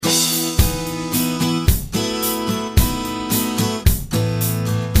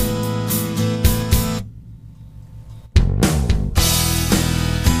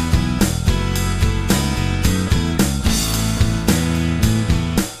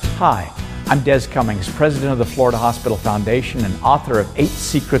Hi, I'm Des Cummings, President of the Florida Hospital Foundation and author of 8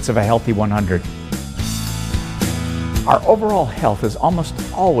 Secrets of a Healthy 100. Our overall health is almost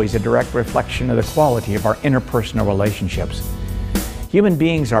always a direct reflection of the quality of our interpersonal relationships. Human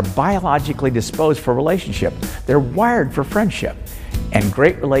beings are biologically disposed for relationship. They're wired for friendship. And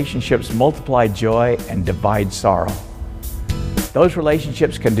great relationships multiply joy and divide sorrow. Those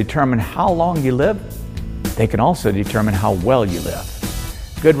relationships can determine how long you live. They can also determine how well you live.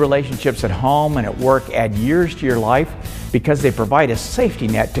 Good relationships at home and at work add years to your life because they provide a safety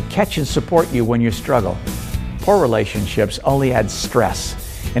net to catch and support you when you struggle. Poor relationships only add stress,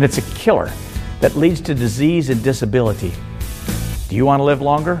 and it's a killer that leads to disease and disability. Do you want to live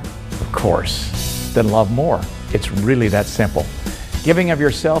longer? Of course. Then love more. It's really that simple. Giving of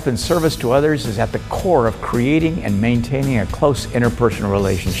yourself in service to others is at the core of creating and maintaining a close interpersonal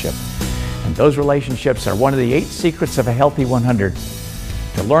relationship. And those relationships are one of the 8 secrets of a healthy 100.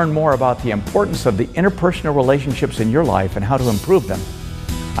 To learn more about the importance of the interpersonal relationships in your life and how to improve them,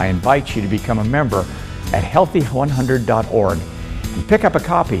 I invite you to become a member at healthy100.org and pick up a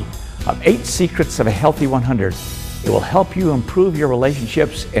copy of 8 Secrets of a Healthy 100. It will help you improve your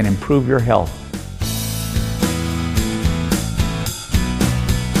relationships and improve your health.